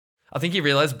I think he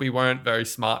realised we weren't very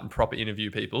smart and proper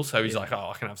interview people, so he's like,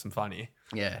 I can have some fun here.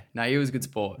 Yeah. No, he was a good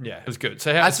sport. Yeah, it was good.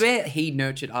 So I swear he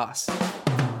nurtured us.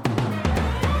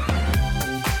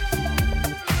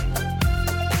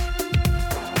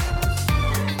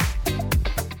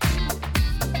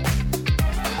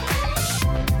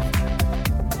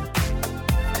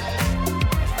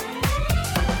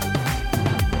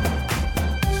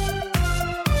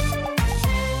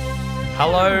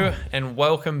 Hello and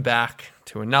welcome back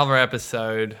to another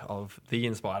episode of the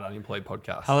Inspired Unemployed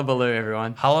podcast. Hullabaloo,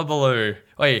 everyone. Hullabaloo.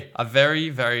 Wait, a very,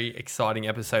 very exciting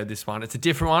episode, this one. It's a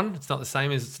different one. It's not the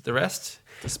same as the rest.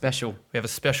 It's a special. We have a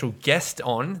special guest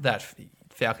on that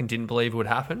Falcon didn't believe would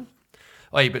happen.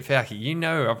 Wait, but Falcon, you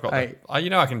know I've got I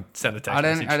can send a text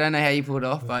message. I don't know how you pulled it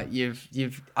off, but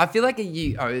I feel like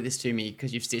you owe this to me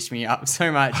because you've stitched me up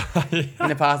so much in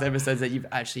the past episodes that you've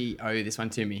actually owe this one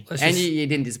to me. You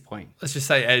didn't disappoint. Let's just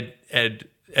say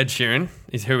Ed Sheeran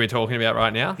is who we're talking about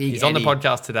right now. He's on the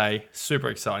podcast today. Super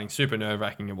exciting, super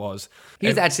nerve-wracking it was. He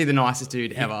was actually the nicest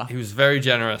dude ever. He was very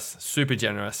generous, super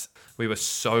generous. We were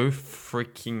so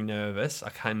freaking nervous. I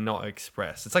cannot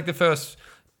express. It's like the first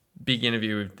big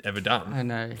interview we've ever done. I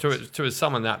know. To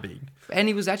someone that big. And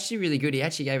he was actually really good. He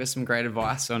actually gave us some great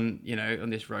advice on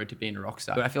this road to being a rock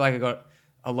star. I feel like I got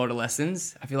a lot of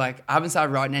lessons. I feel like I haven't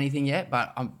started writing anything yet,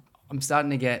 but I'm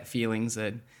starting to get feelings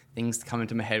that things come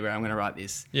into my head where I'm going to write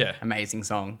this amazing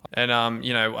song. And,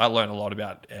 I learned a lot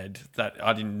about Ed that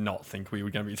I did not think we were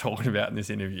going to be talking about in this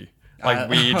interview. Like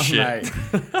weird shit.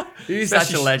 He's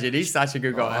such a legend. He's such a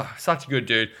good guy. Such a good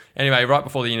dude. Anyway, right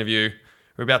before the interview,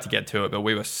 we're about to get to it, but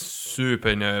we were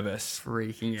super nervous.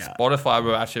 Freaking out. Spotify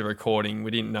were actually recording.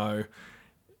 We didn't know.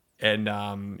 And,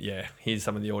 here's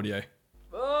some of the audio.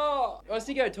 Oh, I was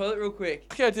to go to the toilet real quick.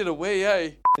 Okay, I did a wee,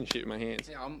 eh? Shit with my hands.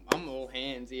 Yeah, I'm all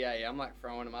hands, yeah. I'm like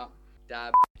throwing them up.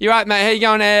 Dab. You right, mate? How you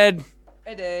going, Ed?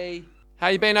 Eddie. How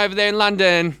you been over there in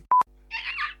London?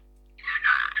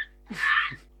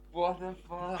 What the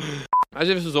fuck?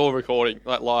 Imagine if this was all recording,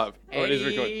 like live. Eddie, it is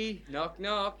recording. Knock,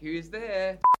 knock. Who's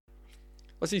there?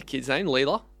 What's his kid's name?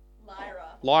 Lyra?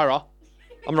 Lyra.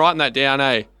 I'm writing that down,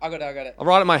 eh? I got it. I'm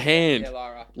writing my hand. Yeah,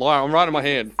 Lyra. Lyra, I'm writing my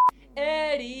hand.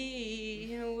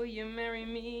 Eddie, will you marry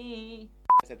me?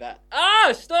 I said that.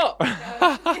 Oh, stop!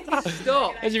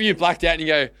 Stop! Imagine if you blacked out and you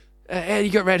go, Ed,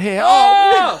 you got red hair.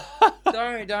 Oh!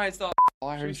 Don't stop.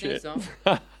 Lyra and shit.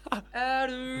 Out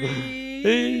of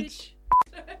reach.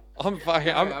 I'm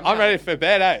ready for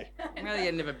bed, eh? I'm really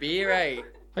getting a beer, eh?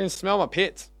 I can smell my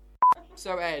pits.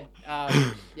 So Ed,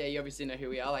 you obviously know who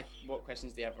we are. Like, what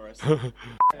questions do you have for us?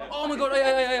 Oh my god!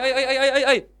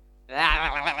 Hey!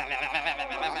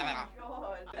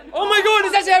 Oh my god!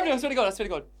 It's actually happening! I swear to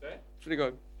God! Pretty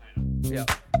good. Yeah.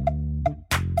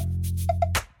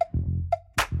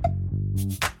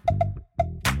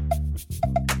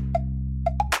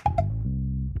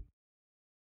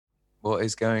 What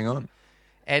is going on?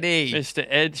 Eddie. Mr.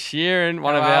 Ed Sheeran,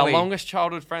 one of our longest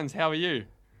childhood friends. How are you?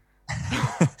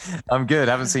 I'm good.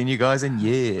 Haven't seen you guys in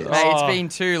years. Mate, it's been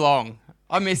too long.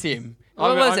 I miss him.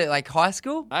 What was it, like high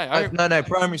school? No,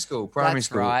 primary school.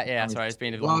 That's right. Yeah, sorry, it's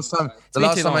been a long. The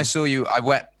last time I saw you, I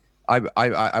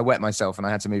wet myself and I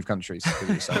had to move countries because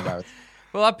it was so embarrassing.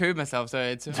 Well, I pooed myself,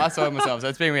 I saw it myself, so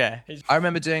it's been I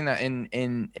remember doing that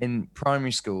in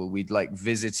primary school. We'd like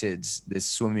visited this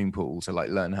swimming pool to like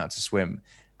learn how to swim,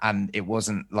 and it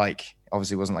wasn't like.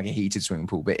 Obviously, it wasn't like a heated swimming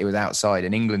pool, but it was outside,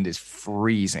 and England is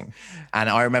freezing. And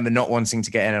I remember not wanting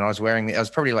to get in, and I was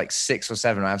probably like 6 or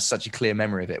 7. I have such a clear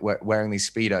memory of it, wearing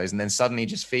these Speedos, and then suddenly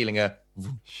just feeling a...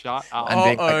 Shut up. And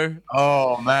being like,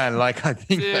 oh, man, like I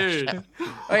think... Dude.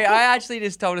 Wait, I actually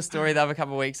just told a story the other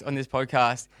couple of weeks on this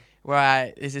podcast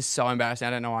where this is so embarrassing,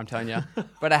 I don't know why I'm telling you,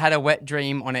 but I had a wet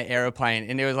dream on an aeroplane,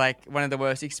 and it was like one of the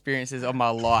worst experiences of my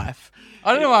life.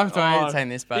 I don't know why I'm saying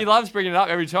this, but... He loves bringing it up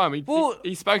every time.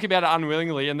 He spoke about it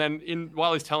unwillingly, and then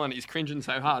while he's telling it, he's cringing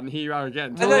so hard, and here you are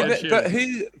again. But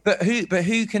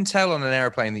who can tell on an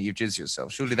aeroplane that you've jizzed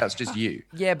yourself? Surely that's just you.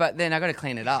 Yeah, but then I got to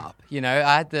clean it up, I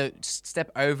had to step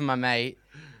over my mate.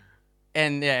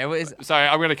 And yeah, it was. Sorry,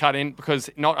 I'm going to cut in because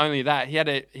not only that, he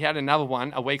had another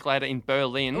one a week later in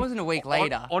Berlin. It wasn't a week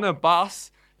later. On a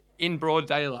bus in broad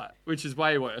daylight, which is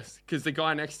way worse because the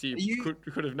guy next to you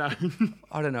could have known.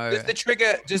 I don't know. Does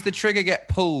the trigger get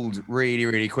pulled really,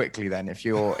 really quickly then? Are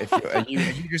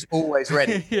you just always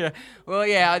ready? Yeah. Well,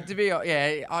 yeah.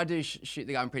 I do shoot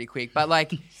the gun pretty quick, but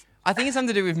like, I think it's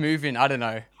something to do with moving. I don't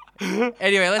know.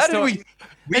 Anyway, let's talk.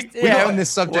 We got on this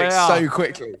subject so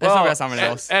quickly. Let's talk about someone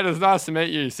else. Ed, it's nice to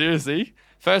meet you. Seriously.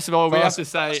 First of all, we have to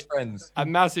say a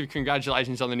massive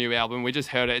congratulations on the new album. We just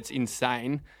heard it. It's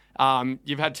insane.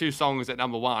 You've had 2 songs at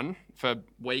number 1 for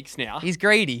weeks now. He's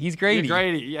greedy. He's greedy. You're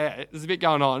greedy, yeah. There's a bit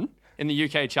going on in the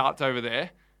UK charts over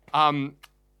there.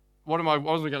 What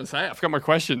was I going to say? I forgot my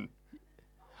question.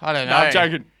 I don't know. No, I'm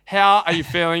joking. How are you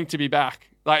feeling to be back?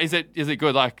 Like, is it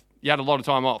good? Like, you had a lot of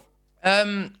time off.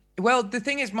 Well, the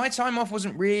thing is, my time off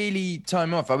wasn't really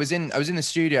time off. I was in the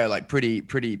studio like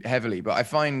pretty heavily. But I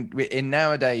find in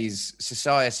nowadays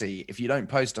society, if you don't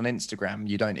post on Instagram,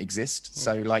 you don't exist.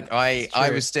 So like I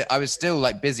was still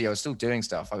like busy. I was still doing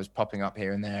stuff. I was popping up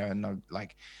here and there, and I,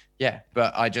 like, yeah.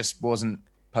 But I just wasn't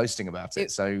posting about it.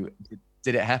 So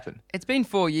did it happen? It's been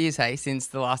 4 years, hey, since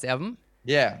the last album.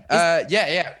 Yeah.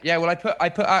 Well, I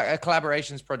put out a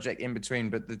collaborations project in between,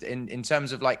 but in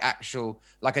terms of like actual,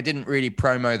 like I didn't really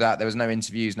promo that. There was no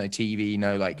interviews, no TV,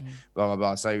 no like blah blah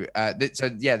blah. So this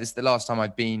is the last time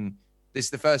I've been. This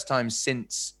is the first time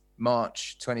since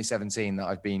March 2017 that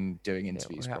I've been doing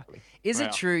interviews properly. Is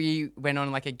it true you went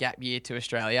on like a gap year to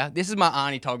Australia? This is my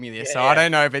auntie told me this, so yeah. I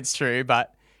don't know if it's true,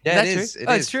 but yeah, is that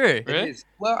true? It's true. Really? It is.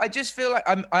 Well, I just feel like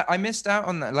I missed out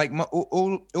on that. Like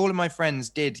all of my friends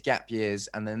did gap years,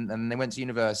 and then they went to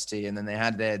university, and then they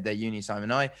had their uni time.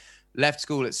 And I left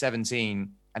school at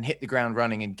 17 and hit the ground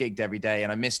running and gigged every day.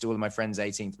 And I missed all of my friends'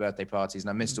 18th birthday parties, and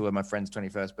I missed all of my friends'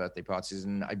 21st birthday parties,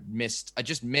 and I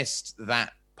just missed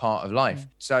that part of life.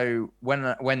 So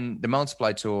when the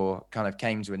Multiply tour kind of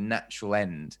came to a natural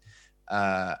end,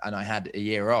 and I had a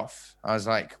year off, I was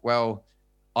like, well,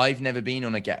 I've never been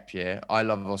on a gap year. I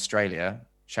love Australia.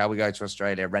 Shall we go to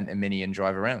Australia, rent a Mini and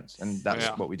drive around? And that's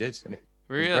what we did. And it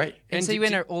was great. And so you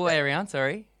went all the way around,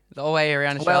 the whole way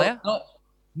around Australia? Well,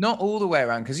 not all the way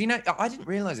around, because, you know, I didn't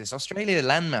realize this. Australia,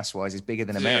 landmass-wise, is bigger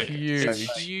than America. Huge.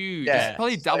 It's huge. Yeah. It's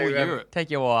probably double Europe. Take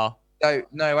you a while. So,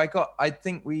 no, I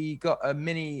think we got a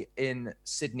Mini in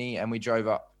Sydney, and we drove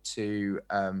up to,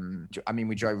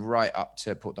 we drove right up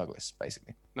to Port Douglas,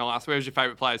 basically. Nice. Where was your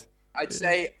favourite place? I'd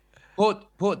say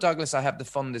Port Douglas, I have the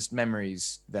fondest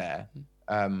memories there.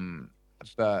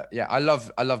 But yeah, I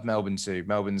love Melbourne too.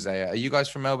 Melbourne's are you guys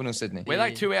from Melbourne or Sydney? We're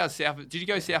like 2 hours south. Did you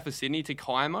go south of Sydney to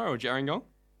Kiama or Gerringong?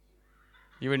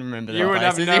 You wouldn't remember that. You would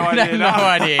have places. no You would idea. have no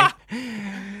idea.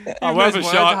 I Those worth a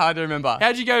words shot. are hard to remember.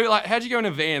 How'd you go in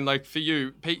a van? Like, for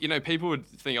you, you know, people would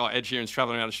think, oh, Ed Sheeran's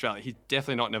traveling around Australia. He's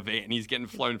definitely not in a van. He's getting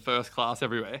flown first class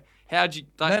everywhere. How'd you?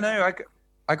 Like, No.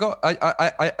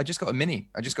 I just got a Mini.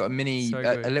 I just got a Mini, So a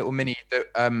good. little Mini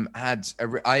that had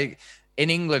in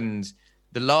England.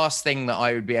 The last thing that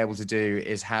I would be able to do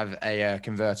is have a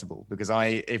convertible, because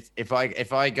if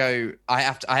I go, I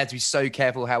have to be so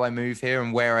careful how I move here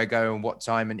and where I go and what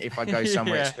time, and if I go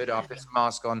somewhere, it's hood up, it's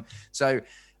mask on. So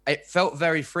it felt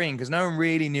very freeing, because no one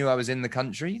really knew I was in the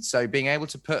country. So being able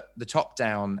to put the top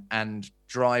down and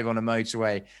drive on a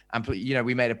motorway, and you know,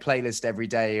 we made a playlist every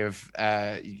day of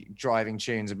driving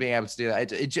tunes, and being able to do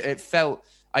that,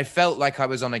 I felt like I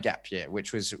was on a gap year,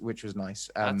 which was nice.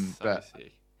 that's so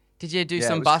sick. Did you do Yeah, it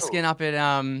some was busking cool. up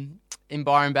at in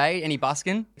Byron Bay? Any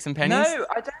busking? Some pennies? No,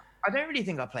 I don't really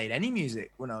think I played any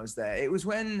music when I was there. It was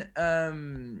when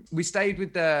we stayed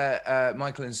with the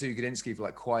Michael and Sue Godinsky for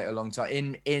like quite a long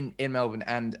time in Melbourne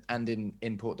and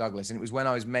in Port Douglas, and it was when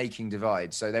I was making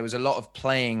Divide. So there was a lot of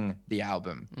playing the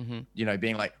album, you know,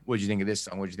 being like, "What do you think of this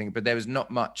song? What do you think?" But there was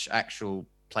not much actual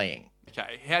playing.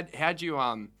 Okay. How'd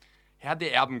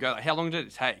the album go? Like, how long did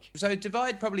it take? So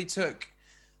Divide probably took.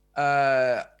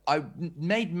 I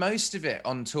made most of it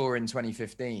on tour in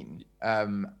 2015,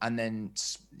 and then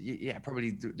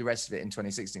probably the rest of it in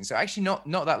 2016. So actually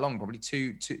not that long, probably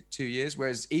two years.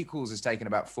 Whereas Equals has taken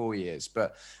about 4 years.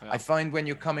 But I find when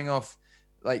you're coming off,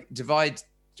 like Divide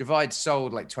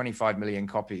sold like 25 million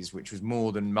copies, which was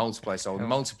more than Multiply sold.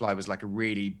 Multiply was like a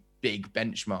really big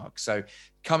benchmark. So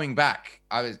coming back,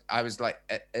 I was like,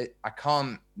 I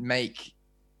can't make.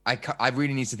 I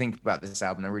really need to think about this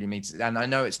album. I really need to, and I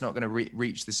know it's not going to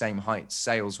reach the same heights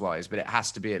sales-wise, but it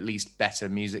has to be at least better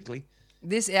musically.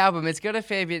 This album, it's got a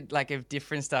fair bit like of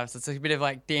different stuff. So it's a bit of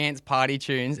like dance party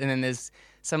tunes, and then there's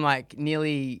some like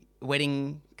nearly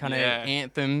wedding kind of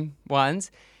anthem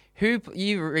ones.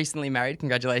 You recently married?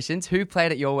 Congratulations. Who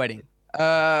played at your wedding?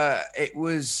 It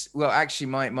was, well, actually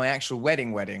my actual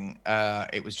wedding,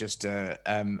 it was just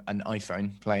an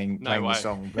iPhone playing the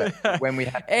song. But when we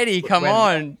had Eddie, come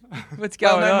on. What's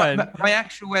going on? My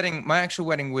actual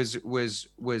wedding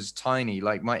was tiny.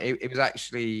 Like it was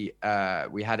actually,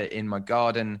 we had it in my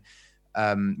garden.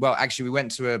 Well, actually we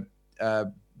went to a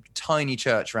tiny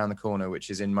church around the corner, which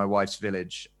is in my wife's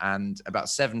village, and about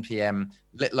 7 p.m.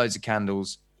 lit loads of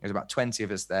candles. There was about 20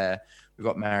 of us there. We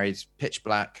got married, pitch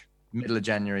black, middle of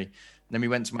January. And then we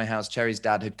went to my house. Cherry's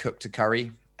dad had cooked a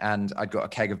curry, and I'd got a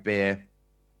keg of beer,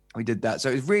 we did that. So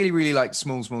it was really, really like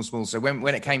small. So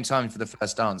when it came time for the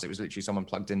first dance, it was literally someone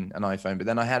plugged in an iPhone. But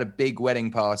then I had a big wedding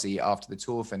party after the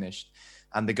tour finished.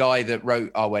 And the guy that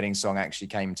wrote our wedding song actually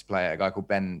came to play it, a guy called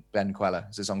Ben Queller.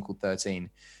 It's a song called 13,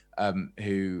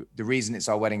 who the reason it's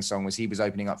our wedding song was he was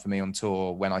opening up for me on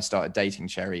tour when I started dating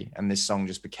Cherry. And this song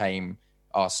just became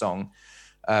our song.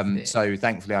 So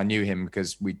thankfully I knew him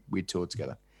because we toured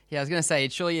together. Yeah, I was going to say,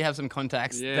 surely you have some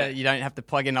contacts that you don't have to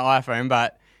plug in an iPhone,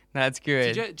 but that's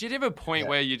good. Did you have a point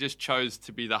where you just chose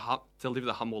to be to live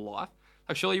the humble life?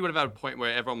 Like, surely you would have had a point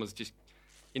where everyone was just,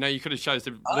 you know, you could have chose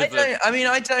to live.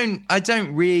 I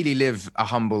don't really live a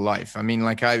humble life. I mean,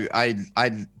 like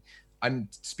I'm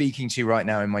speaking to you right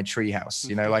now in my treehouse.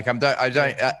 You know, like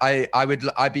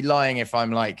I'd be lying if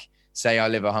I'm like say I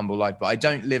live a humble life, but I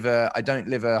don't live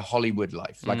a Hollywood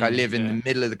life. Like I live in the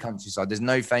middle of the countryside. There's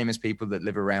no famous people that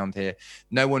live around here.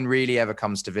 No one really ever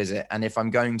comes to visit. And if I'm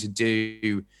going to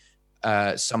do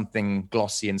something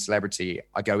glossy and celebrity,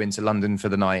 I go into London for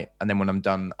the night, and then when I'm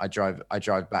done, I drive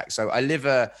back. So I live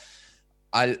the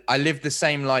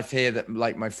same life here that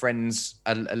like my friends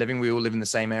are living. We all live in the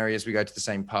same areas. We go to the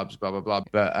same pubs, blah blah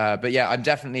blah. But yeah, I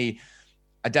definitely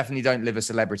don't live a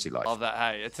celebrity life. Love that.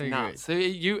 Hey, it's nuts. So are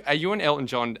you and Elton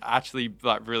John actually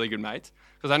like really good mates?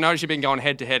 Because I noticed you've been going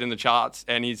head to head in the charts,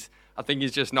 and I think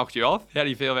he's just knocked you off. How do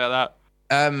you feel about that?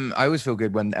 I always feel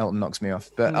good when Elton knocks me off,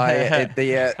 but I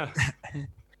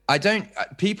don't.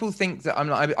 People think that I'm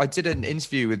not. I did an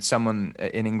interview with someone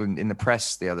in England in the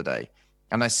press the other day,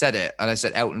 and I said it, and I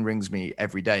said Elton rings me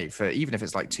every day for even if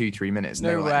it's like 2-3 minutes.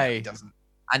 No way. Like, he doesn't.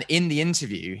 And in the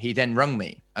interview, he then rung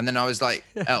me, and then I was like,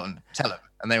 Elton, tell him.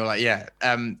 And they were like, yeah.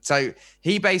 So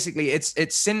he basically, it's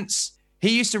since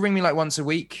he used to ring me like once a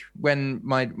week when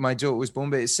my daughter was born,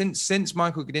 but it's since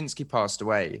Michael Gudinski passed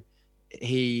away,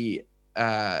 he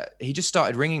just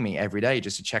started ringing me every day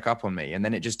just to check up on me, and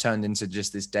then it just turned into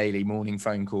just this daily morning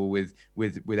phone call with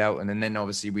Elton. And then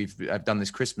obviously I've done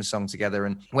this Christmas song together,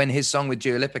 and when his song with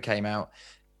Dua Lipa came out,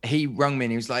 he rung me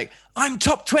and he was like, I'm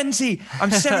top 20.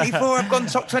 I'm 74. I've gone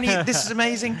top 20. This is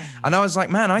amazing. And I was like,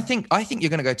 man, I think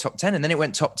you're going to go top 10. And then it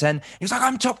went top 10. He was like,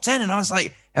 I'm top 10. And I was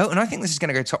like, Elton, I think this is going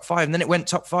to go top 5. And then it went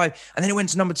top 5. And then it went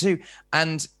to number 2.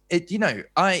 And it, you know,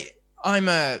 I'm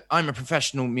a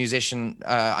professional musician.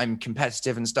 I'm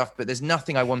competitive and stuff, but there's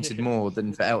nothing I wanted more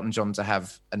than for Elton John to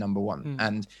have a number 1.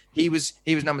 And he was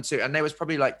number 2. And there was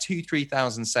probably like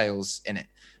 2,000-3,000 sales in it.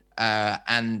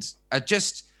 And I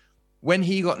just, when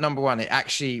he got number 1, it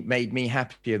actually made me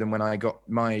happier than when I got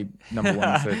my number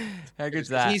 1. For how good's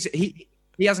that? He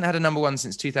hasn't had a number 1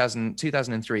 since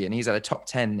 2003, and he's had a top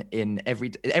 10 in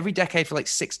every decade for like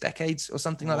 6 decades or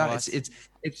something like that.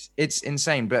 It's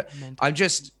insane. But I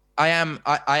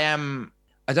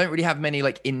don't really have many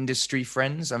like industry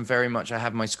friends. I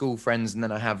have my school friends, and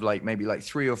then I have like maybe like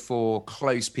 3 or 4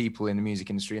 close people in the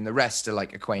music industry, and the rest are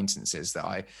like acquaintances that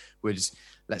I would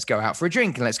let's go out for a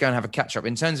drink and let's go and have a catch up.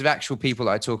 In terms of actual people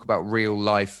that I talk about real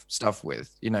life stuff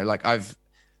with, you know, like I've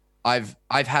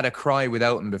had a cry with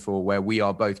Elton before where we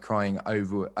are both crying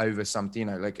over something, you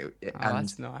know, like, and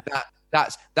that's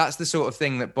nice. That's the sort of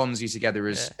thing that bonds you together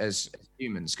as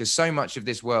humans, because so much of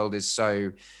this world is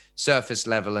so surface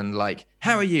level and like,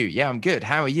 how are you? Yeah, I'm good.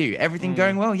 How are you? Everything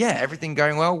going well? Yeah, everything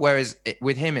going well. Whereas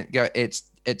with him,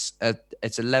 it's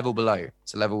a level below.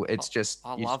 It's a level. It's just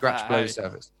you scratch below the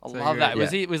surface. I love that.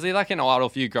 Yeah. Was he like an idol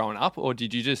for you growing up, or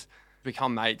did you just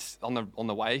become mates on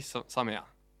the way somehow?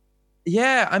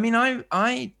 Yeah, I mean,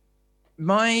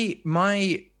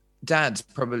 my dad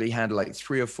probably had like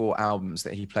 3 or 4 albums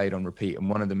that he played on repeat, and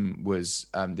one of them was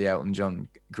the Elton John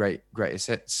Greatest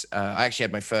Hits. I actually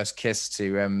had my first kiss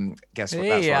to guess what?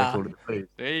 That's why I called it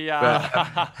the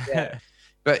Blues.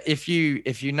 But if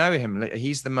you know him,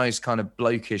 he's the most kind of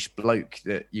blokish bloke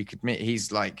that you could meet.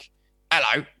 He's like,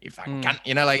 hello, you fucking cunt.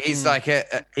 You know, like he's like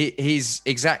he's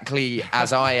exactly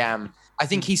as I am. I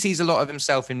think he sees a lot of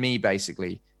himself in me,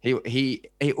 basically. He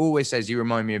always says, you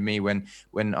remind me of me when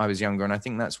I was younger. And I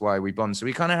think that's why we bond. So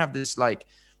we kind of have this like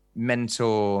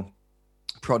mentor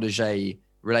protege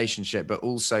relationship, but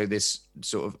also this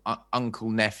sort of uncle,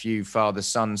 nephew, father,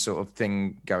 son sort of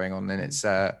thing going on. And it's,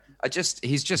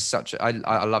 he's just such a,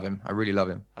 I love him. I really love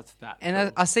him. That's that.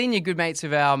 And I've seen you good mates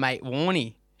with our mate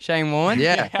Warnie, Shane Warne.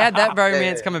 Yeah. How'd that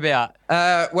romance come about?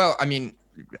 Well, I mean,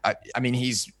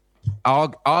 he's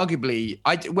arguably,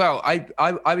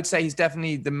 I would say he's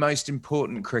definitely the most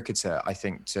important cricketer I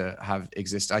think to have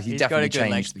existed. He's definitely got a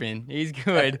good leg changed. spin. He's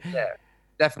good. Yeah,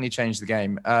 definitely changed the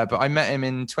game. But I met him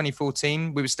in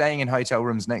 2014. We were staying in hotel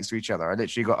rooms next to each other. I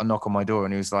literally got a knock on my door,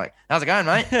 and he was like, "How's it going,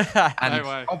 mate?" And No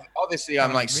way. Obviously,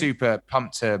 I'm like super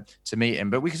pumped to meet him.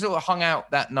 But we sort of hung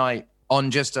out that night on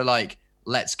just a like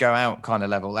let's go out kind of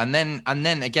level. And then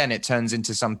again, it turns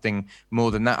into something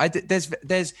more than that. There's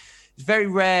it's very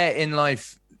rare in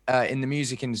life, in the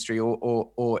music industry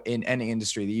or in any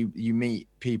industry, that you meet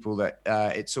people that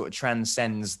it sort of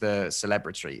transcends the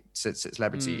celebrity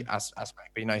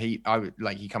aspect.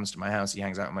 But he comes to my house, he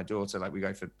hangs out with my daughter, like we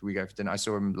go for dinner. I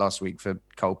saw him last week for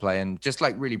Coldplay, and just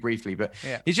like really briefly, but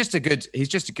he's just a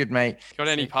good mate. Got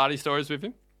any party stories with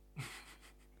him?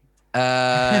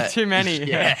 Too many.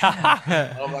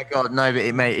 Yeah. Oh my god, no,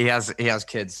 but mate, he has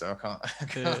kids, so I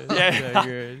can't. Yeah.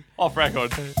 Good. Off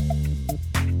record.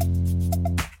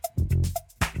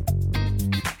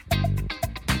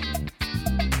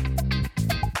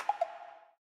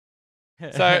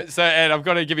 So Ed, I've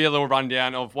got to give you a little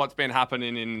rundown of what's been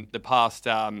happening in the past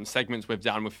segments we've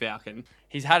done with Falcon.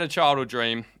 He's had a childhood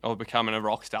dream of becoming a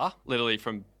rock star, literally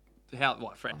from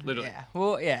Fred? Literally. Yeah.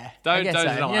 Well, yeah. Don't so.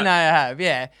 deny it. I have.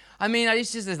 Yeah. I mean, I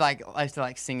used to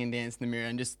sing and dance in the mirror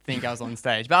and just think I was on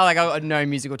stage, but I got no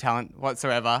musical talent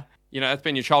whatsoever. That's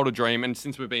been your childhood dream, and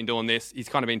since we've been doing this, he's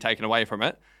kind of been taken away from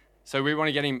it. So we want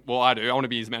to get him, I want to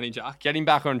be his manager, get him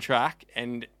back on track,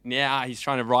 and now he's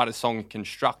trying to write a song,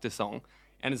 construct a song,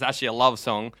 and it's actually a love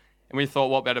song, and we thought,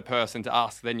 what better person to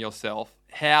ask than yourself?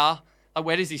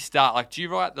 Where does he start? Do you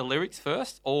write the lyrics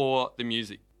first or the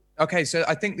music? Okay, so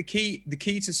I think the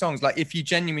key to songs, like if you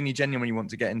genuinely want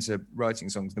to get into writing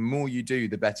songs, the more you do,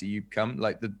 the better you become.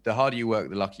 Like the harder you work,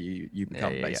 the luckier you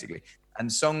become, basically.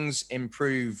 And songs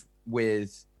improve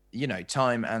with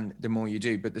time, and the more you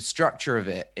do. But the structure of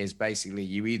it is basically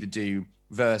you either do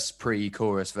verse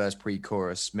pre-chorus,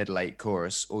 middle eight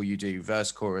chorus, or you do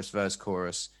verse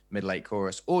chorus, middle eight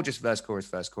chorus, or just verse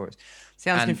chorus.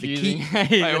 Sounds confusing.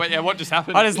 Wait, what just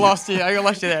happened? I just lost you. I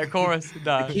lost you there. Chorus.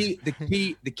 No.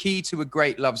 The key to a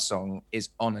great love song is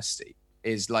honesty.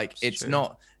 It's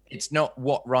not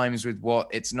what rhymes with what.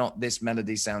 It's not this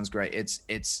melody sounds great.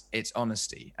 It's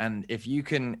honesty. And if you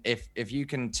can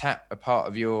tap a part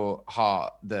of your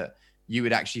heart that you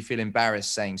would actually feel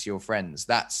embarrassed saying to your friends,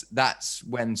 that's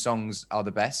when songs are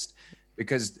the best.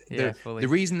 Because the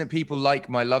reason that people like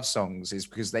my love songs is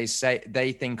because they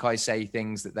think I say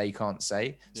things that they can't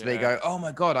say. So they go, oh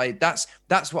my God,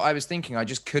 that's what I was thinking. I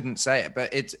just couldn't say it.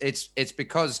 But it's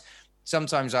because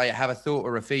sometimes I have a thought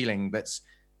or a feeling that's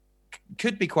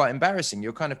could be quite embarrassing.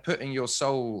 You're kind of putting your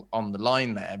soul on the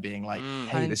line there, being like,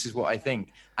 hey, this is what I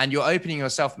think. And you're opening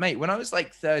yourself, mate. When I was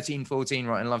like 13, 14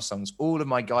 writing love songs, all of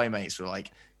my guy mates were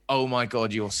like, oh my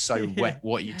God, you're so wet.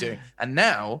 What are you doing? And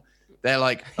now they're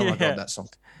like, oh my God, that song.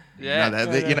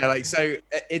 So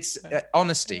it's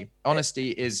honesty.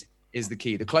 Honesty is the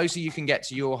key. The closer you can get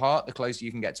to your heart, the closer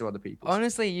you can get to other people.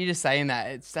 Honestly, you just saying that,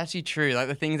 it's actually true. Like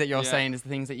the things that you're saying is the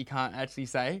things that you can't actually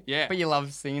say. Yeah. But you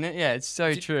love singing it. Yeah, it's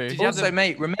so true. Also,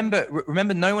 mate,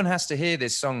 remember, no one has to hear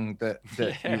this song that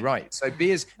you write. So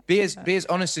be as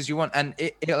honest as you want, and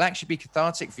it'll actually be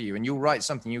cathartic for you. And you'll write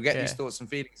something. You'll get these thoughts and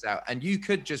feelings out, and you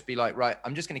could just be like, right,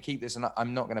 I'm just going to keep this, and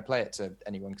I'm not going to play it to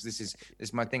anyone because this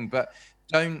is my thing. But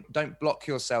don't block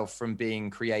yourself from being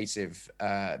creative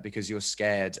because you're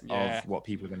scared of what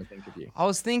people are going to think of you. I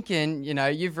was thinking,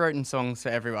 you've written songs for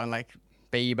everyone, like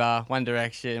Bieber, One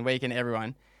Direction, Weeknd,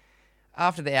 everyone.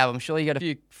 After the album, surely you got a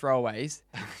few throwaways.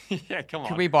 Yeah, come on.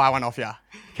 Could we buy one off you?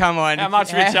 Come on. How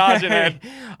much are we charging, Ed?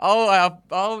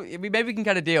 Maybe we can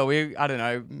cut a deal. I don't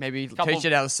know, maybe teach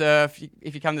you how to surf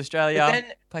if you come to Australia.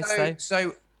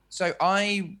 So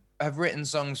I have written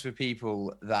songs for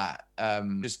people that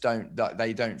just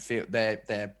they don't feel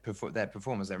they're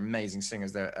performers. They're amazing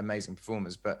singers. They're amazing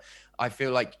performers. But I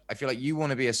feel like you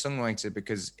want to be a songwriter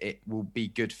because it will be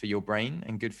good for your brain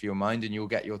and good for your mind, and you'll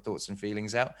get your thoughts and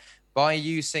feelings out. By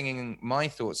you singing my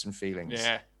thoughts and feelings,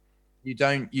 you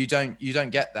don't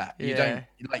get that. You don't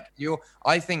like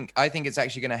I think it's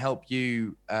actually going to help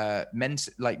you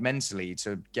mentally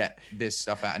to get this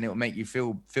stuff out, and it will make you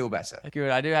feel better.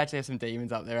 Good. I do actually have some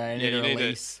demons up there. I need to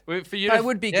release. For you, it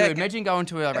would be good. Imagine going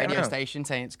to a radio station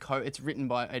saying it's written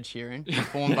by Ed Sheeran,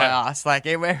 performed by us. Like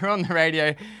we're on the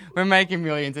radio, we're making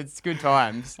millions. It's good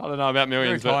times. I don't know about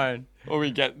millions, or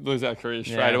we lose our career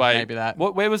straight away. Maybe that.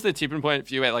 Where was the tipping point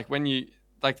for you? Like when you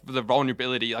the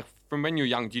vulnerability, like from when you were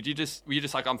young, were you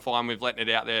just like, I'm fine with letting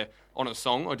it out there on a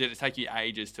song, or did it take you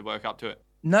ages to work up to it?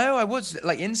 No, I was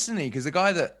like instantly, because the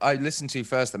guy that I listened to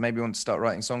first that made me want to start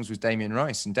writing songs was Damien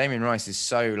Rice, and Damien Rice is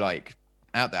so like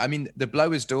out there. I mean, The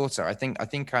Blower's Daughter. I think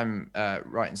I'm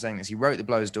right in saying this. He wrote The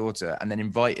Blower's Daughter and then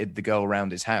invited the girl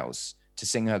around his house to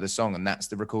sing her the song, and that's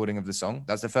the recording of the song.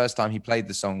 That's the first time he played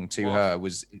the song to her.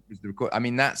 Was the record. I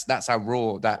mean, that's how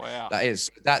raw that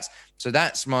is.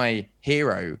 That's my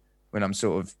hero when I'm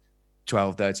sort of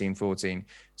 12, 13, 14.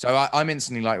 So I'm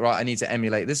instantly like, right, I need to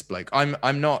emulate this bloke.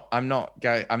 I'm not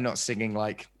singing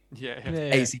like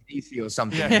AC/DC or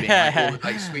something, being like, oh,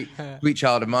 like sweet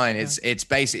child of mine. It's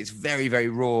basic. It's very, very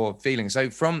raw feeling. So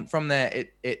from there,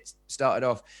 it started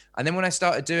off, and then when I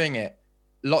started doing it,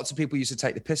 lots of people used to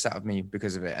take the piss out of me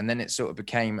because of it, and then it sort of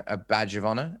became a badge of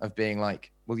honor of being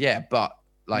like, well, yeah, but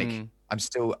like I'm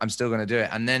still going to do it.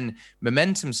 And then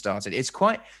momentum started. It's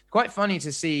quite funny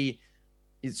to see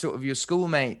sort of your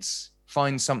schoolmates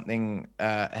find something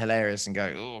hilarious and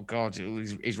go, oh God,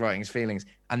 he's writing his feelings.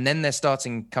 And then they're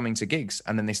coming to gigs,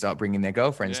 and then they start bringing their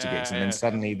girlfriends to gigs. And then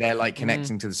suddenly they're like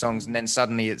connecting to the songs. And then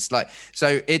suddenly it's like,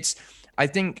 so I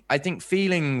think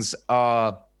feelings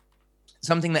are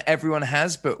something that everyone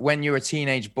has, but when you're a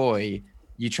teenage boy,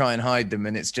 you try and hide them,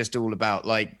 and it's just all about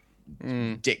like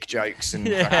dick jokes and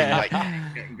fucking, like,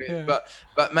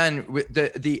 but man,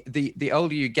 the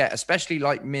older you get, especially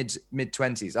like mid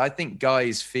 20s, I think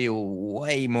guys feel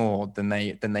way more than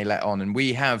they let on, and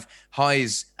we have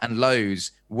highs and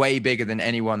lows way bigger than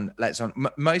anyone lets on.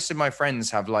 Most of my friends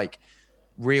have like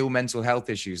real mental health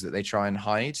issues that they try and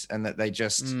hide, and that they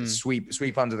just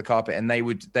sweep under the carpet, and they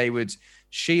would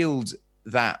shield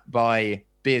that by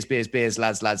beers,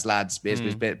 lads,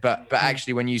 beers. But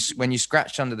actually, when you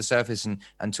scratch under the surface and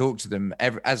talk to them,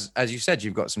 as you said,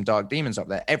 you've got some dark demons up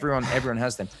there. Everyone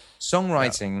has them.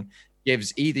 Songwriting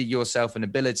gives either yourself an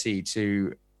ability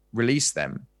to release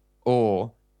them,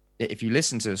 or if you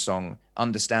listen to a song,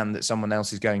 understand that someone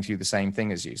else is going through the same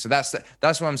thing as you. So that's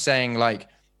what I'm saying. Like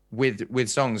with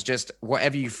songs, just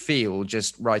whatever you feel,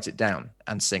 just write it down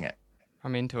and sing it.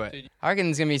 I'm into it. I reckon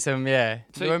there's going to be some, there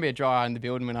won't be a dry eye in the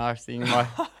building when I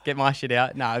get my shit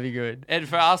out. Nah, it'd be good. Ed,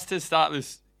 for us to start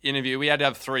this interview, we had to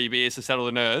have 3 beers to settle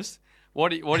the nerves. What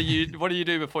do you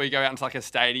do before you go out into like a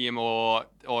stadium or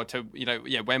to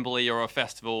Wembley or a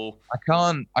festival? I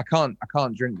can't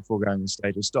drink before going on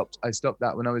stage. I stopped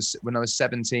that when I was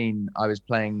 17. I was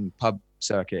playing pub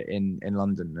circuit in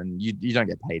London, and you don't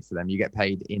get paid for them. You get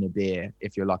paid in a beer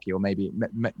if you're lucky, or maybe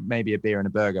a beer and a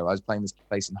burger. I was playing this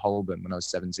place in Holborn when I was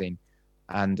 17,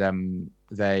 and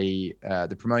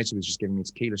the promoter was just giving me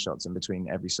tequila shots in between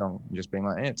every song, and just being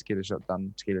like, yeah, tequila shot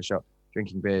done, tequila shot,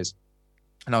 drinking beers.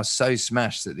 And I was so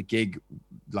smashed that the gig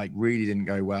like really didn't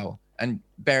go well. And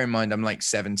bear in mind, I'm like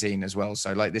 17 as well.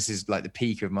 So like, this is like the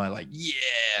peak of my like,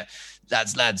 yeah,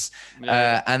 lads.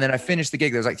 Yeah. And then I finished the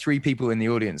gig. There was like 3 people in the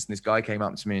audience. And this guy came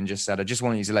up to me and just said, I just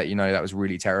wanted you to let you know that was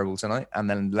really terrible tonight. And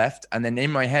then left. And then in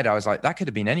my head, I was like, that could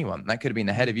have been anyone. That could have been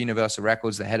the head of Universal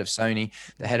Records, the head of Sony,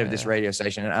 the head of this radio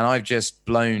station. And I've just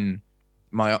blown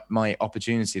my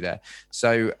opportunity there.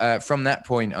 So from that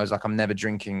point, I was like, I'm never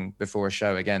drinking before a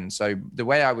show again. So the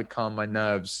way I would calm my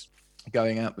nerves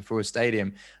going out before a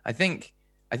stadium, I think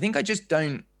I just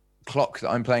don't clock that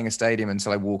I'm playing a stadium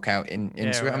until I walk out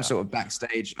into it. I'm sort of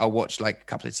backstage. I'll watch like a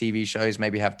couple of TV shows,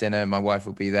 maybe have dinner. My wife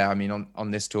will be there. I mean,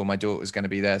 on this tour, my daughter's going to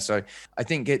be there. So I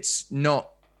think it's not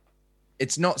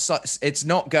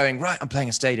going, right, I'm playing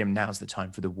a stadium, now's the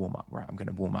time for the warm-up. Right, I'm going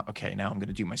to warm up. Okay, now I'm going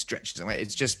to do my stretches.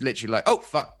 It's just literally like, oh,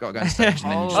 fuck, got to go on stage.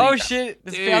 And then shit,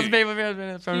 there's 1,000 people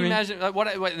from me. Imagine,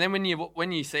 like, then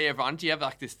when you see everyone, do you have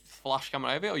like this flush coming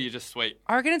over, or you just sweet?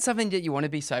 I reckon it's something that you want to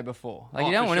be sober for. Like,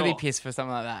 you don't want to be pissed for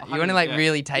something like that. You want to like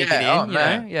really take it in, you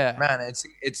know? Yeah. Man, it's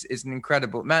an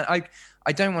incredible, man,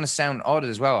 I don't want to sound odd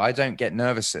as well. I don't get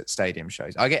nervous at stadium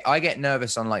shows. I get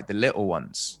nervous on like the little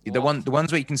ones, the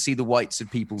ones where you can see the whites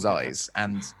of people's eyes,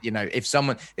 and you know if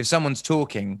someone's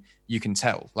talking, you can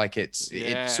tell. Like it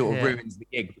sort of ruins the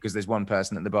gig because there's one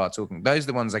person at the bar talking. Those are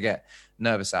the ones I get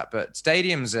nervous at. But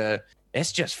stadiums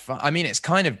it's just fun. I mean, it's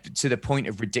kind of to the point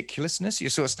of ridiculousness.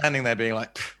 You're sort of standing there being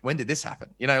like, when did this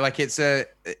happen? You know, like it's I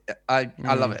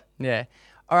love it. Yeah.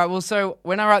 All right, well, so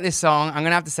when I write this song, I'm going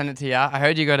to have to send it to you. I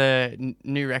heard you got a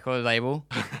new record label.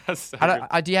 Do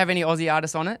you have any Aussie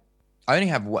artists on it? I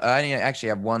only actually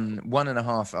have one and a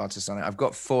half artists on it. I've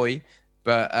got Foy,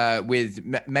 but with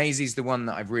Maisie's the one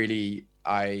that I've really,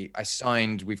 I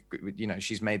signed.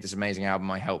 She's made this amazing album.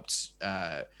 I helped.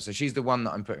 So she's the one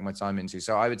that I'm putting my time into.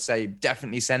 So I would say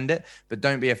definitely send it, but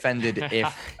don't be offended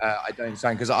if I don't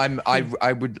sign, because I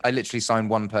literally sign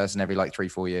one person every like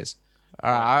 3-4 years. All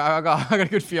right, I got a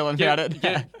good feeling about it.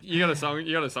 You got a song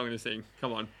to sing.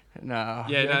 Come on. No.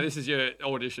 Yeah, no, this is your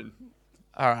audition.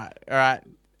 All right.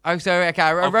 Oh, so okay,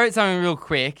 I wrote something real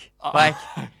quick. Like,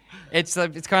 it's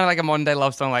kind of like a modern day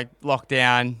love song, like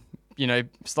lockdown,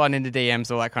 sliding into DMs,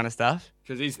 all that kind of stuff.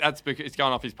 Because it's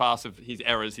going off his past of his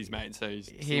errors he's made. So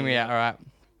hear me out. All right.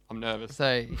 I'm nervous.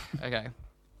 So okay.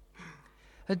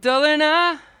 $1 and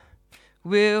I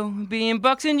will be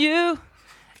inboxing you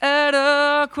at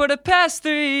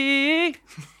 3:15.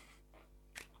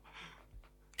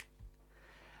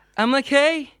 I'm like,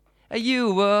 hey, are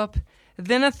you up?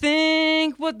 Then I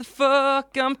think, what the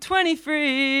fuck, I'm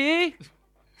 23.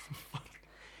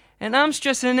 And I'm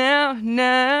stressing out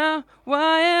now.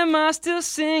 Why am I still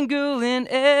single in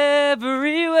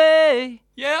every way?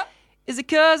 Yeah. Is it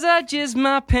 'cause I jizzed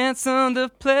my pants on the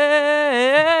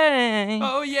plane?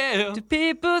 Oh, yeah. Do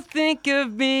people think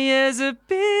of me as a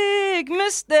big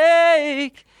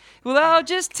mistake? Well, I'll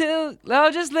just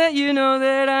let you know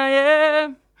that I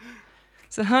am.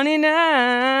 So, honey,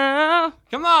 now,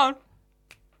 Come on.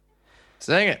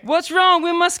 Sing it. what's wrong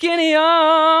with my skinny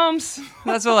arms?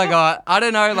 That's all I got. I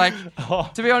don't know, like,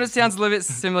 to be honest, it sounds a little bit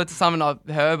similar to something I've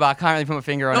heard, but I can't really put my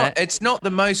finger on No, it. it's not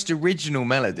the most original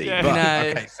melody. Yeah. But, No.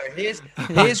 okay,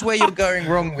 so here's where you're going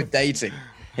wrong with dating.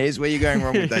 Here's where you're going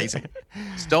wrong with dating.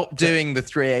 Stop doing the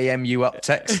 3 a.m. you up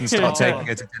text and start taking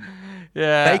her to dinner.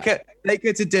 Yeah. Take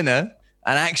her to dinner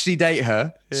and actually date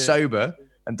her sober.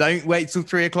 And don't wait till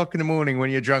 3 o'clock in the morning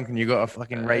when you're drunk and you got a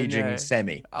fucking raging no.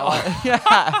 semi. I'll If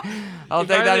take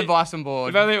that only- advice on board.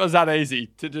 If only it was that easy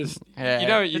to just, you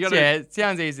know, you gotta, it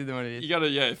sounds easier than what it is. you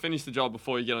gotta, finish the job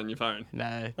before you get on your phone.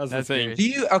 No, That's the thing.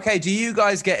 good. Do you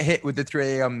guys get hit with the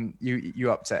 3 a.m.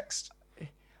 you up text?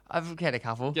 I've had a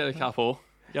couple. Get a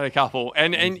couple,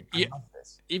 and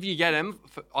if you get them,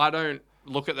 I don't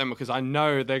look at them because I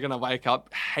know they're gonna wake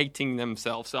up hating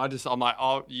themselves. So I'm like,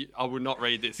 oh, I would not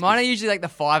read this. Mine are usually like the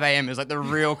 5 a.m.ers, like the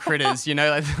real critters, you know,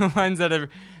 like the ones that have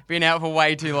been out for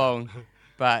way too long.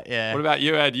 But yeah. What about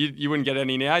you, Ed? You wouldn't get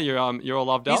any now. You're all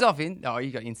loved up. He's off in. Oh,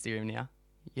 you got Instagram now.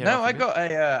 Yeah, No, I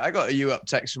got a you up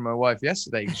text from my wife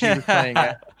yesterday. She was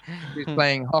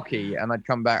playing hockey, and I'd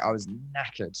come back. I was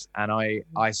knackered, and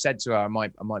I said to her, I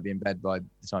might be in bed by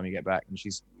the time you get back. And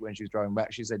when she was driving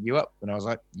back, she said, "You up?" And I was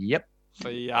like, "Yep."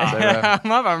 But,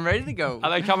 I'm ready to go. are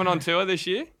they coming on tour this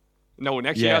year? No,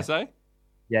 next year, Yeah. I say.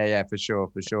 Yeah, for sure.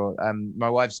 My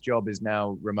wife's job is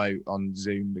now remote on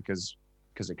Zoom because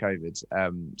of COVID.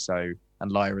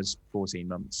 And Lyra's 14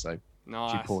 months, so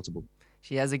Nice. she's portable.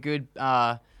 She has a good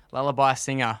lullaby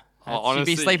singer. Oh, She'd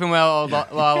honestly. be sleeping well, old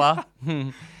Lila.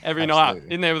 Every Absolutely. night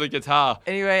in there with a guitar.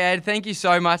 Anyway, Ed, thank you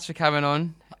so much for coming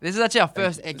on. This is actually our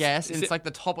first guest, and is it's like the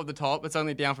top of the top. It's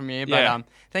only down from here, Yeah. but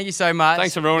thank you so much.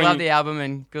 Thanks for ruining- Love the album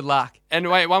and good luck. And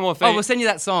wait, one more thing. Oh, we'll send you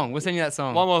that song.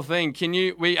 One more thing. Can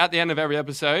you? We at the end of every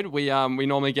episode, we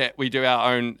normally do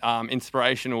our own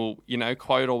inspirational,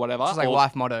 quote or whatever. It's like or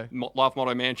life motto. life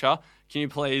motto mantra. Can you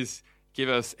please give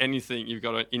us anything you've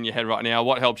got in your head right now?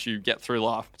 What helps you get through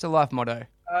life? It's a life motto.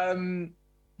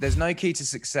 There's no key to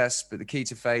success, but the key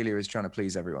to failure is trying to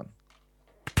please everyone.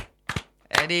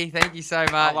 Eddie, thank you so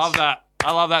much.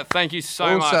 I love that. Thank you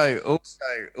so much.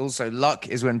 Also, luck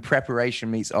is when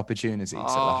preparation meets opportunity. So the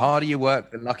Oh. harder you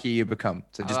work, the luckier you become.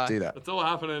 So just do that. It's all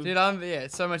happening. Dude,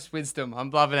 it's so much wisdom.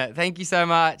 I'm loving it. Thank you so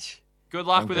much. Good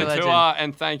luck with the Legend. tour,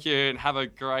 and thank you, and have a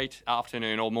great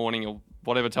afternoon or morning or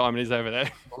whatever time it is over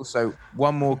there. Also,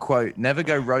 one more quote: never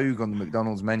go rogue on the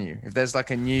McDonald's menu. If there's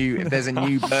a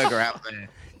new burger out there,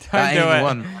 that do ain't it. the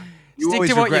one. You Stick always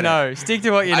to what you regret it. know. Stick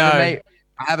to what you I have a know. mate-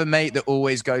 I have a mate that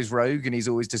always goes rogue, and he's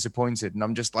always disappointed. And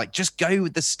I'm just like, just go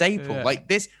with the staple. Yeah. Like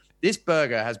this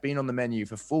burger has been on the menu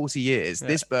for 40 years. Yeah.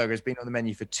 This burger has been on the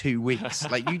menu for 2 weeks.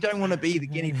 Like, you don't want to be the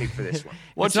guinea pig for this one.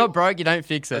 If it's not broke, you don't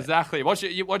fix it. Exactly. What's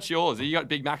yours? Have you got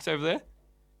Big Macs over there?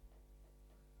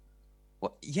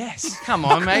 What? Yes. Come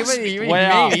on, mate. What do you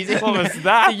Wow. mean? He's in What was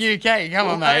that? the UK. Come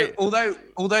on, mate.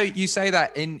 Although you say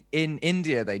that in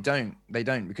India they don't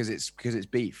because it's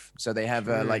beef. So they have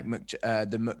the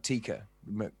muktika.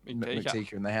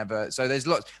 Muktika, and they have so there's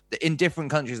lots in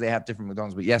different countries. They have different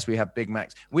McDonald's, but yes, we have Big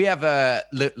Macs. We have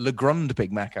Le Grande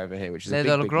Big Mac over here, which is They're a the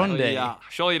big Le Mac. Grande. Yeah.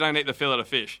 Surely you don't eat the fillet of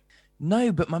fish.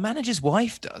 No, but my manager's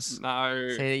wife does. No.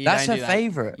 See, you That's don't her do that.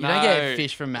 favorite. You don't No, get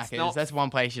fish from it's Macca's. not- That's one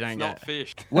place you don't It's get. not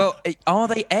fish. Well, are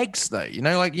they eggs though?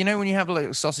 When you have a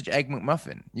little sausage egg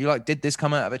McMuffin, did this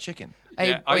come out of a chicken? Hey,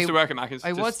 Yeah, I used to wait, work at Macca's. Hey,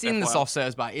 just what's in the FYI. soft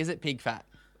serves bar? Is it pig fat?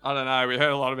 I don't know. We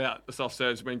heard a lot about the soft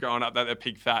serves when growing up that they're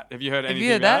pig fat. Have you heard Have anything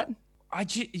you heard about that?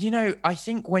 it? I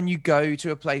think when you go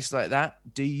to a place like that,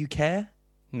 do you care?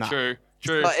 No. True.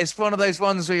 Like, it's one of those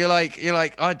ones where you're like,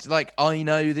 I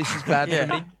know this is bad Yeah.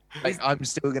 for me. Like, I'm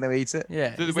still gonna eat it.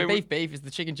 Yeah. Dude, Is the we- beef? Is the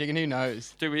chicken? Who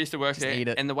knows? Dude, we used to work Just there, eat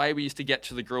it. and the way we used to get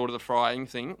to the grill to the frying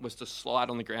thing was to slide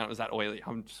on the ground. It was that oily.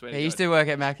 I'm swearing. He used to work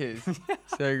at Macca's.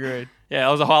 So good. Yeah, that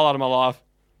was a highlight of my life.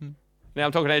 Now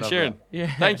I'm talking to Ed Love Sheeran.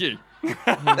 Yeah. Thank you.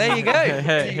 There you go.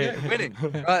 There you go. Winning.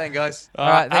 Right then, guys. All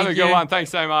right, right, have thank a good you. one.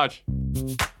 Thanks so much.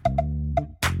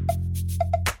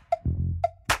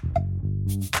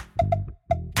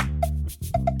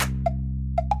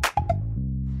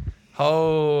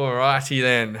 Alrighty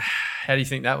then. How do you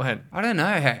think that went? I don't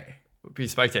know. Hey. We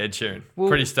spoke to Ed Sheeran. Well-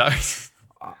 Pretty stoked.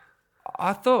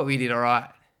 I thought we did all right.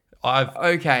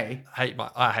 I Okay. hate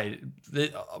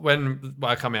it. When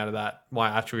I come out of that, my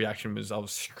actual reaction was I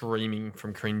was screaming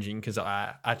from cringing because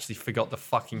I actually forgot the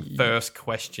fucking first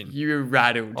question. You were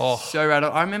rattled. Oh. So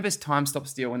rattled. I remember Time Stop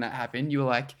Still when that happened. You were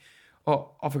like,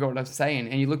 oh, I forgot what I was saying.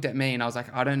 And you looked at me and I was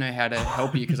like, I don't know how to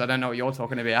help you because I don't know what you're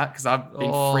talking about because I've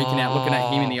been freaking out looking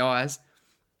at him in the eyes.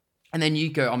 And then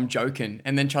you go, I'm joking,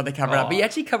 and then tried to cover it up. But you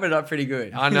actually covered it up pretty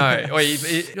good. I know. You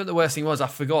know what the worst thing was? I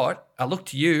forgot. I looked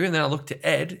to you, and then I looked to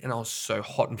Ed, and I was so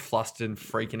hot and flustered and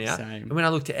freaking out. Same. And when I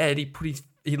looked to Ed,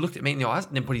 he looked at me in the eyes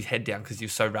and then put his head down because he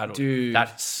was so rattled. Dude,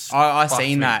 That's I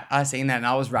seen that. I seen that, and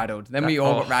I was rattled. Then we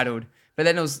all got rattled. But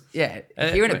then it was,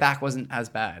 hearing it back wasn't as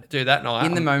bad. Dude, that night.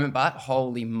 In the moment, but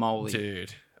holy moly.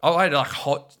 Dude. I had like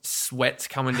hot sweats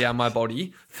coming down my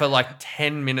body for like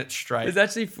 10 minutes straight. There's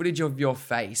actually footage of your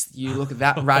face. You look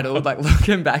that rattled, like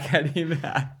looking back at him.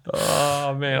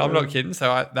 Oh, man. I'm not kidding.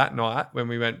 So that night when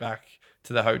we went back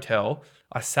to the hotel,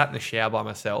 I sat in the shower by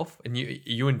myself and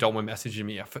you and Dom were messaging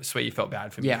me. I swear you felt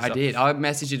bad for me. Yeah, I did. I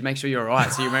messaged you to make sure you're all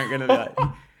right so you weren't going to be like,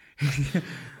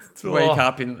 wake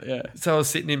up. So I was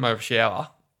sitting in my shower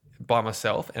by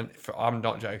myself and I'm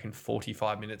not joking,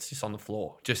 45 minutes just on the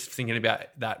floor, just thinking about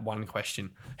that one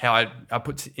question. How I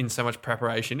put in so much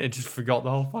preparation and just forgot the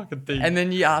whole fucking thing. And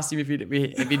then you asked him if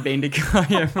he'd been to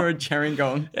Kaya for a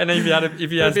Gerringong. And if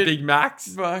he has Big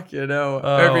Macs. Fuck,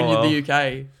 over in the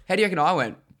UK. How do you reckon I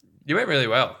went? You went really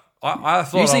well. I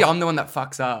thought usually I'm the one that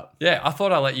fucks up. Yeah, I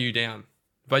thought I let you down.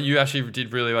 But you actually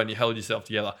did really well and you held yourself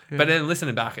together. Yeah. But then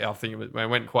listening back, I think it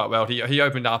went quite well. He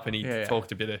opened up and he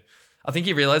talked a bit of... I think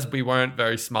he realised we weren't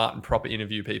very smart and proper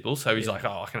interview people. So he's like,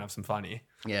 I can have some fun here.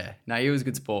 Yeah. No, he was a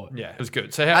good sport. Yeah, it was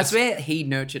good. So I swear he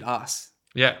nurtured us.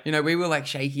 Yeah. We were like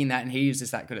shaking that and he was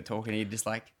just that good at talking. He'd just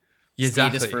like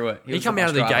steered us through it. He come out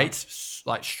of the gates,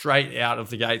 like straight out of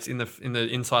the gates in the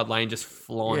inside lane, just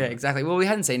flying. Yeah, exactly. Well, we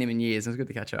hadn't seen him in years. It was good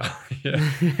to catch up.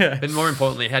 Yeah. But more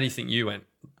importantly, how do you think you went?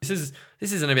 This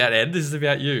isn't about Ed. This is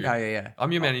about you. Oh, yeah.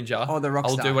 I'm your manager. Oh, the rock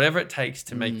I'll star. do whatever it takes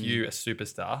to make you a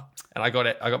superstar. And I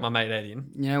got my mate Ed in.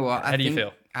 You know what? How do you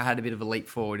feel? I had a bit of a leap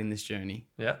forward in this journey.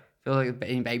 Yeah. I feel like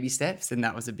in baby steps, and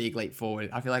that was a big leap forward.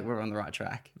 I feel like we're on the right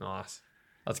track. Nice.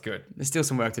 That's good. There's still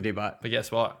some work to do, but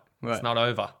guess what? It's not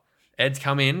over. Ed's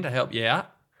come in to help you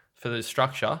out for the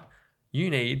structure.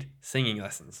 You need singing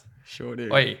lessons. Sure do.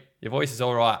 Wait, your voice is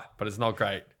all right, but it's not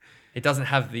great. It doesn't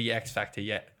have the X factor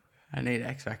yet. I need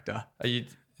X Factor. Are you?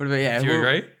 What about, yeah? Do you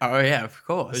agree? Oh, yeah, of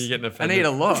course. Are you getting offended? I need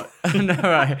a lot.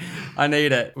 No, I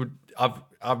need it.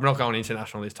 I'm not going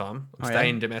international this time. I'm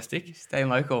staying domestic. Staying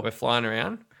local. We're flying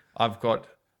around. I've got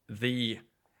the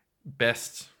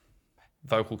best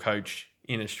vocal coach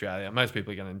in Australia. Most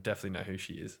people are going to definitely know who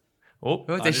she is. Oh,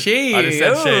 it's a she. I just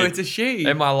said she. It's a she.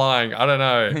 Am I lying? I don't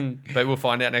know. But we'll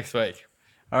find out next week.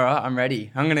 All right, I'm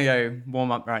ready. I'm going to go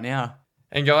warm up right now.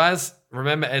 And guys,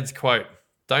 remember Ed's quote.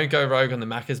 Don't go rogue on the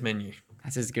Macca's menu.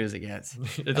 That's as good as it gets.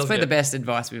 It That's probably the best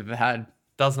advice we've ever had.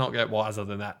 Does not get wiser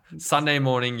than that. Sunday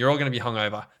morning, you're all going to be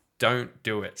hungover. Don't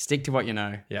do it. Stick to what you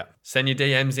know. Yeah. Send your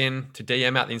DMs in to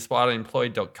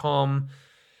dm@theinspiredemployed.com.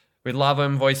 We'd love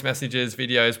them. Voice messages,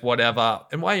 videos, whatever.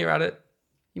 And while you're at it,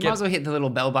 you might as well hit the little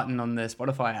bell button on the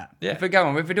Spotify app. Yeah. If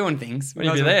we're doing things. When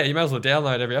you're there, you may as well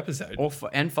download every episode.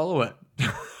 And follow it.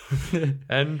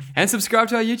 and subscribe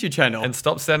to our YouTube channel. And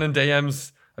stop sending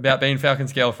DMs about being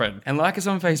Falcon's girlfriend. And like us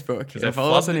on Facebook. And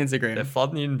follow us on Instagram. They're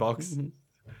flooding the inbox.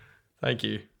 Thank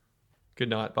you. Good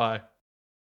night. Bye.